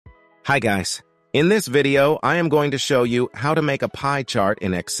Hi guys. In this video, I am going to show you how to make a pie chart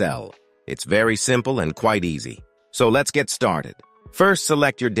in Excel. It's very simple and quite easy. So let's get started. First,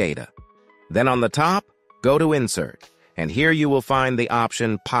 select your data. Then on the top, go to Insert. And here you will find the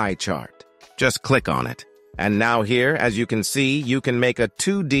option Pie Chart. Just click on it. And now here, as you can see, you can make a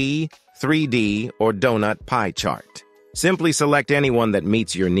 2D, 3D, or donut pie chart. Simply select any one that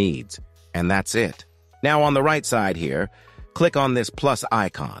meets your needs. And that's it. Now on the right side here, click on this plus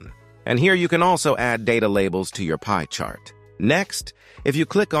icon. And here you can also add data labels to your pie chart. Next, if you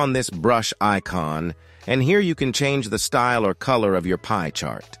click on this brush icon, and here you can change the style or color of your pie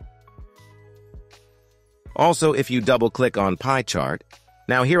chart. Also, if you double-click on pie chart,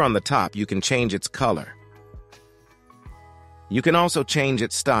 now here on the top you can change its color. You can also change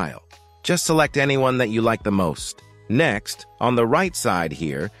its style. Just select any one that you like the most. Next, on the right side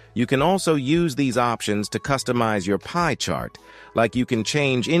here, you can also use these options to customize your pie chart, like you can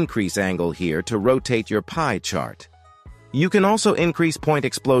change increase angle here to rotate your pie chart. You can also increase point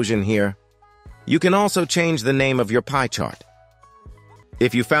explosion here. You can also change the name of your pie chart.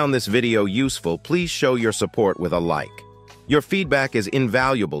 If you found this video useful, please show your support with a like. Your feedback is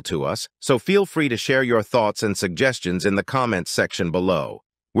invaluable to us, so feel free to share your thoughts and suggestions in the comments section below.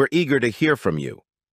 We're eager to hear from you.